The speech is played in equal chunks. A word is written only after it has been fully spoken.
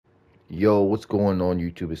Yo, what's going on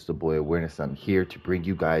YouTube? It's the boy Awareness. I'm here to bring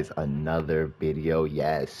you guys another video.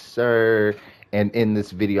 Yes, sir. And in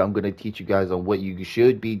this video, I'm going to teach you guys on what you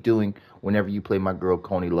should be doing whenever you play my girl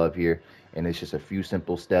Connie Love here. And it's just a few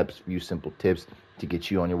simple steps, few simple tips to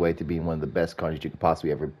get you on your way to being one of the best Connies you could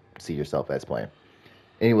possibly ever see yourself as playing.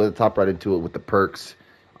 Anyway, let's hop right into it with the perks.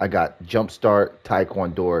 I got Jumpstart,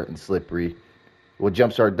 Taekwondo, and Slippery. What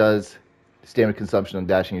Jumpstart does, stamina consumption on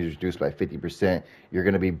dashing is reduced by 50%. You're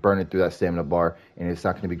going to be burning through that stamina bar, and it's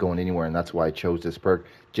not going to be going anywhere, and that's why I chose this perk,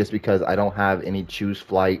 just because I don't have any choose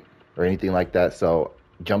flight or anything like that. So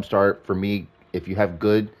Jumpstart, for me, if you have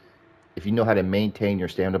good, if you know how to maintain your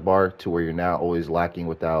stamina bar to where you're not always lacking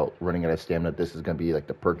without running out of stamina, this is going to be like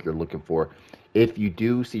the perk you're looking for. If you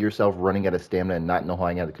do see yourself running out of stamina and not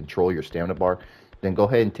knowing how to control your stamina bar, then go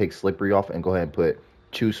ahead and take Slippery off and go ahead and put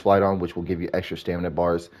Choose Flight on, which will give you extra stamina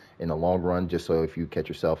bars in the long run, just so if you catch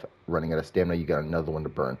yourself running out of stamina, you got another one to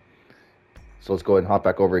burn. So let's go ahead and hop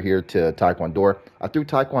back over here to Taekwondo. I threw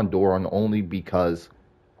Taekwondo on only because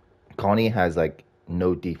Connie has like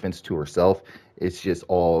no defense to herself. It's just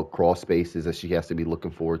all crawl spaces that she has to be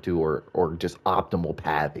looking forward to, or just optimal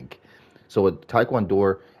pathing. So with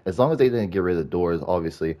Taekwondo, as long as they didn't get rid of the doors,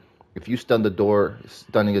 obviously, if you stun the door,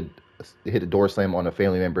 hit a door slam on a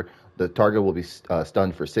family member, the target will be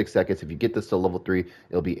stunned for 6 seconds. If you get this to level 3,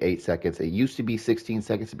 it'll be 8 seconds. It used to be 16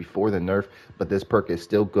 seconds before the nerf, but this perk is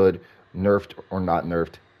still good, nerfed or not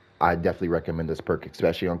nerfed. I definitely recommend this perk,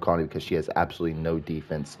 especially on Connie, because she has absolutely no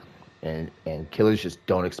defense. And killers just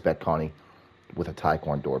don't expect Connie with a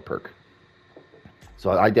Taekwondo perk. So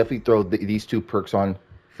I definitely throw these two perks on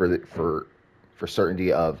for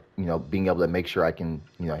certainty of being able to make sure I can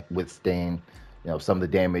withstand some of the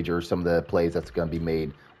damage or some of the plays that's going to be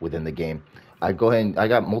made within the game. I go ahead and I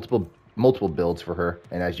got multiple builds for her,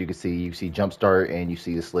 and as you see Jumpstart and you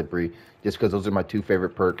see the Slippery, just because those are my two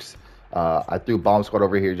favorite perks. I threw Bomb Squad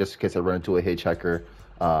over here just in case I run into a hitchhiker.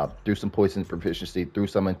 Threw some poison proficiency, threw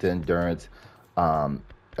some into endurance.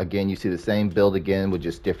 Again, you see the same build again with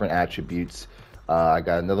just different attributes. I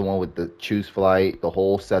got another one with the Choose Flight, the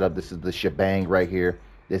whole setup. This is the shebang right here.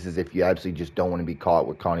 This is if you absolutely just don't want to be caught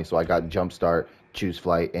with Connie. So I got Jumpstart, Choose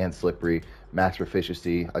Flight, and Slippery. Max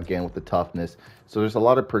Proficiency, again with the toughness. So there's a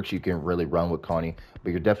lot of perks you can really run with Connie, but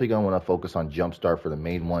you're definitely going to want to focus on Jumpstart for the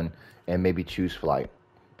main one, and maybe Choose Flight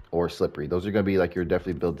or Slippery. Those are going to be like your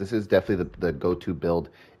definitely build. This is definitely the go-to build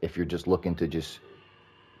if you're just looking to just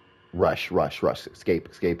rush,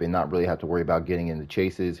 escape, and not really have to worry about getting into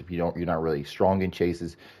chases. If you're not really strong in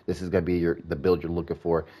chases, this is going to be the build you're looking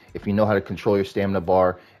for. If you know how to control your stamina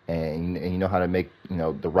bar and you know how to make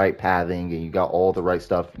the right pathing, and you got all the right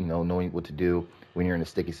stuff, knowing what to do when you're in a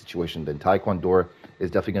sticky situation, then Taekwondo is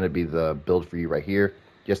definitely going to be the build for you right here,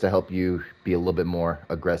 just to help you be a little bit more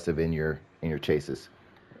aggressive in your chases.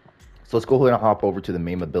 So let's go ahead and hop over to the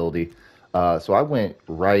main ability. So I went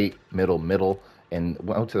right, middle, and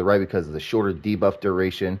went to the right because of the shorter debuff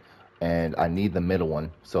duration, and I need the middle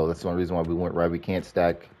one. So that's the only reason why we went right. We can't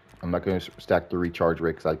stack. I'm not going to stack the recharge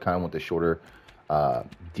rate because I kind of want the shorter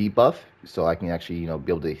debuff, so I can actually be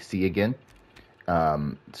able to see again.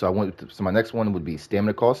 So my next one would be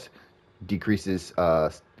stamina cost. Decreases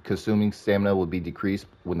consuming stamina will be decreased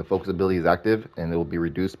when the focus ability is active, and it will be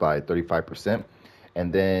reduced by 35%.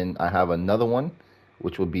 And then I have another one,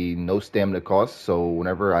 which will be no stamina cost. So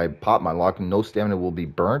whenever I pop my lock, no stamina will be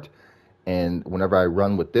burnt. And whenever I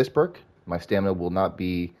run with this perk, my stamina will not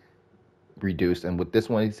be reduced. And with this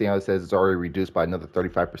one, you see how it says it's already reduced by another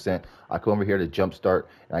 35%. I come over here to Jumpstart,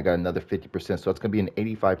 and I got another 50%. So it's going to be an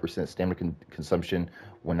 85% stamina consumption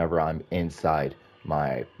whenever I'm inside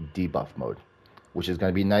my debuff mode, which is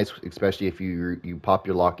going to be nice, especially if you pop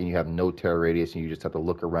your lock and you have no terror radius and you just have to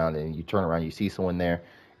look around, and you turn around, you see someone there,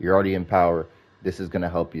 you're already in power. This is going to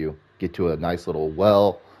help you get to a nice little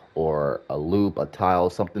well or a loop, a tile,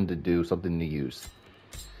 something to do, something to use.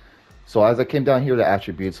 So as I came down here to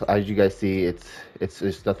attributes, as you guys see, it's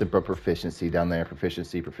just nothing but proficiency down there.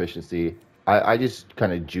 Proficiency. I just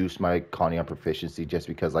kind of juiced my Connie on proficiency just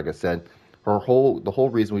because, like I said, the whole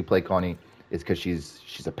reason we play Connie is because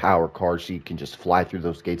she's a power card. She can just fly through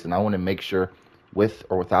those gates, and I want to make sure, with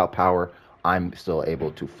or without power, I'm still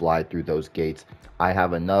able to fly through those gates. I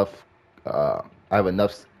have enough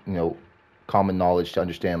common knowledge to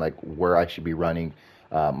understand like where I should be running,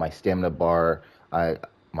 my stamina bar,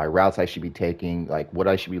 my routes I should be taking, like what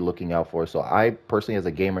I should be looking out for. So I personally, as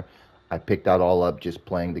a gamer, I picked that all up just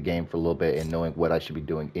playing the game for a little bit and knowing what I should be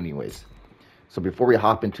doing anyways. So before we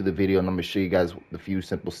hop into the video, I'm going to show you guys the few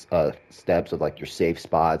simple steps of like your safe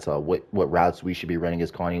spots, what routes we should be running as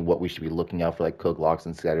Connie, what we should be looking out for, like cook locks,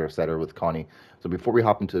 etc., etc. with Connie. So before we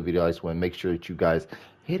hop into the video, I just want to make sure that you guys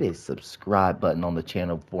hit a subscribe button on the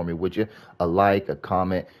channel for me, would you? A like, a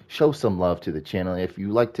comment, show some love to the channel. If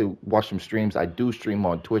you like to watch some streams, I do stream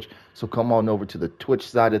on Twitch, so come on over to the Twitch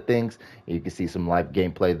side of things. And you can see some live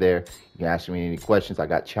gameplay there. You can ask me any questions. I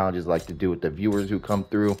got challenges I like to do with the viewers who come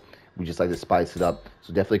through. We just like to spice it up.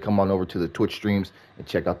 So definitely come on over to the Twitch streams and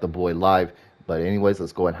check out the boy live. But anyways,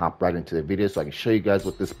 let's go and hop right into the video so I can show you guys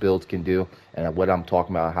what this build can do and what I'm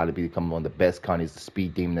talking about, how to become one of the best Connie's, the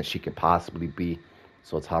speed demon that she could possibly be.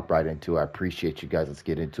 So let's hop right into it. I appreciate you guys. Let's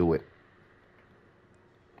get into it.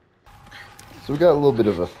 So we got a little bit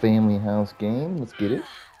of a family house game. Let's get it.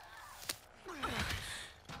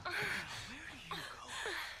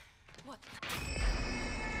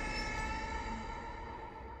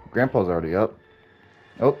 Grandpa's already up.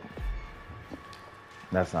 Oh,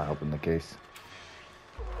 that's not helping the case.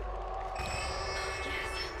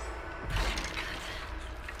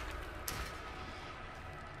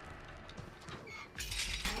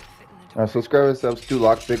 Alright, so let's grab ourselves 2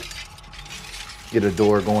 lockpicks. Get a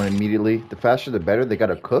door going immediately. The faster the better. They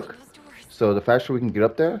got a cook. So the faster we can get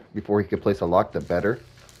up there before he can place a lock, the better.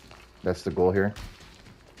 That's the goal here.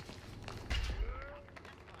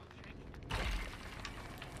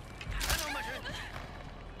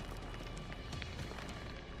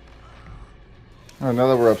 Alright, now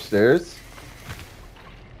that we're upstairs,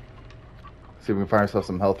 see if we can find ourselves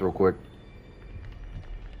some health real quick.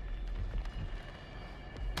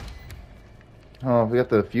 Oh, we got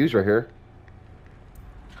the fuse right here.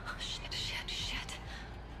 Oh, shit. I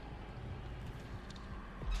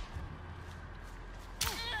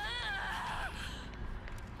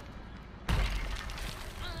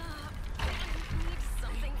need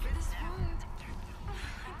something for this wound.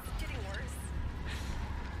 It's getting worse.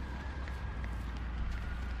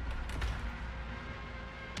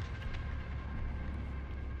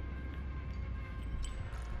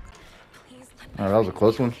 Please let me. Alright, that was a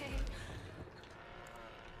close one. Okay.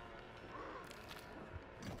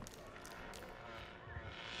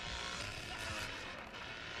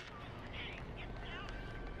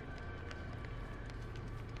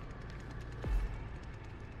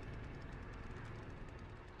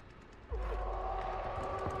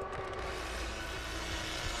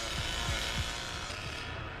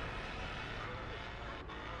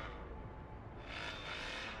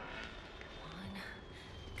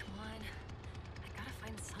 Come on. I gotta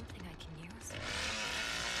find something I can use.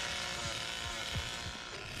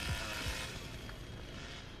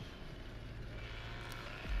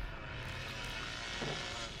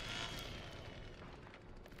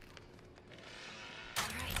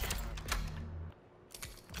 Alright.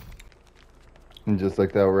 And just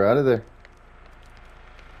like that, we're out of there.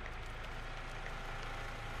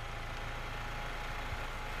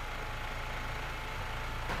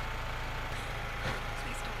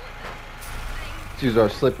 Please don't let that Let's use our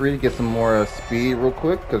slippery to get some more speed real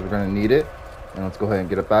quick because we're going to need it. And let's go ahead and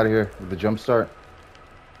get up out of here with the jump start.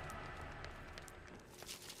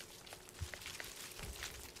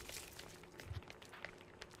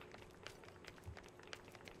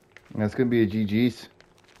 And that's going to be a GG's.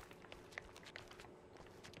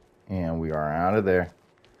 And we are out of there.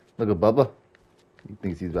 Look at Bubba. He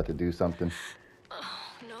thinks he's about to do something. Oh,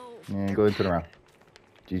 no. And go ahead and turn around.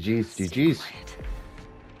 GG's, GG's. Quiet.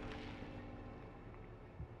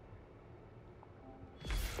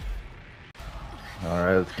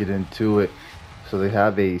 Alright, let's get into it. So they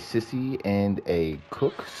have a sissy and a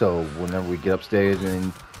cook. So whenever we get upstairs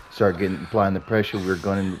and start applying the pressure, we're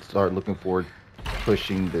going to start looking for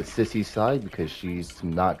pushing the sissy side because she's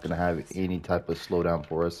not going to have any type of slowdown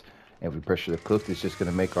for us. And if we pressure the cook, it's just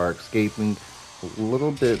going to make our escaping a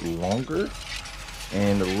little bit longer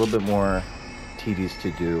and a little bit more tedious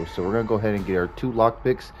to do. So we're going to go ahead and get our 2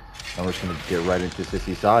 lockpicks and we're just going to get right into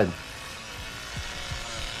sissy side.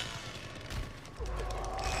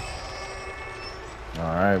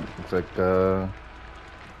 Alright, looks like,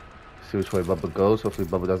 see which way Bubba goes. Hopefully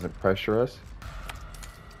Bubba doesn't pressure us.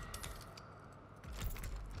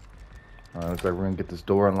 Alright, looks like we're gonna get this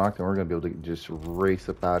door unlocked and we're gonna be able to just race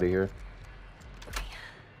up out of here.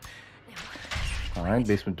 Alright,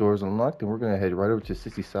 basement door is unlocked and we're gonna head right over to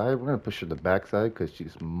Sissy's side. We're gonna push her to the back side because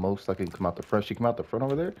she's most likely to come out the front. She came out the front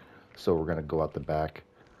over there, so we're gonna go out the back.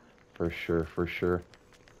 For sure, for sure.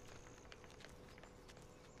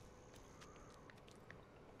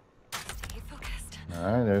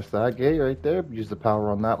 Alright, there's that gate right there. Use the power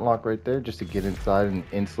on that lock right there just to get inside and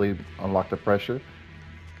instantly unlock the pressure.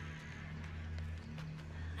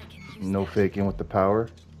 No faking with the power.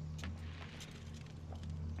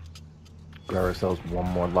 Grab ourselves one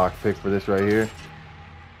more lockpick for this right here.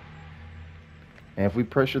 And if we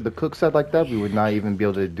pressured the cook side like that, we would not even be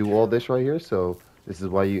able to do all this right here. So This is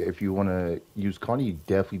why you, if you want to use Connie, you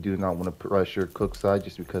definitely do not want to pressure cook side,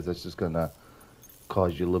 just because that's just gonna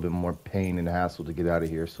cause you a little bit more pain and hassle to get out of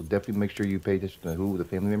here. So definitely make sure you pay attention to who the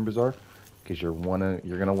family members are, because you're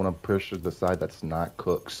gonna want to pressure the side that's not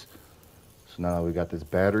cooks. So now that we got this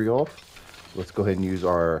battery off, let's go ahead and use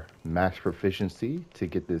our max proficiency to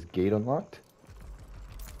get this gate unlocked.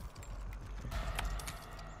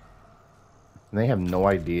 And they have no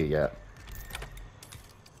idea yet.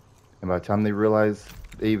 And by the time they realize,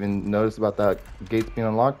 they even notice about that gates being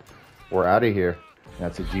unlocked, we're out of here. And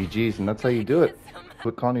that's a GG's, and that's how you do it.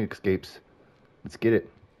 Quick Connie escapes. Let's get it.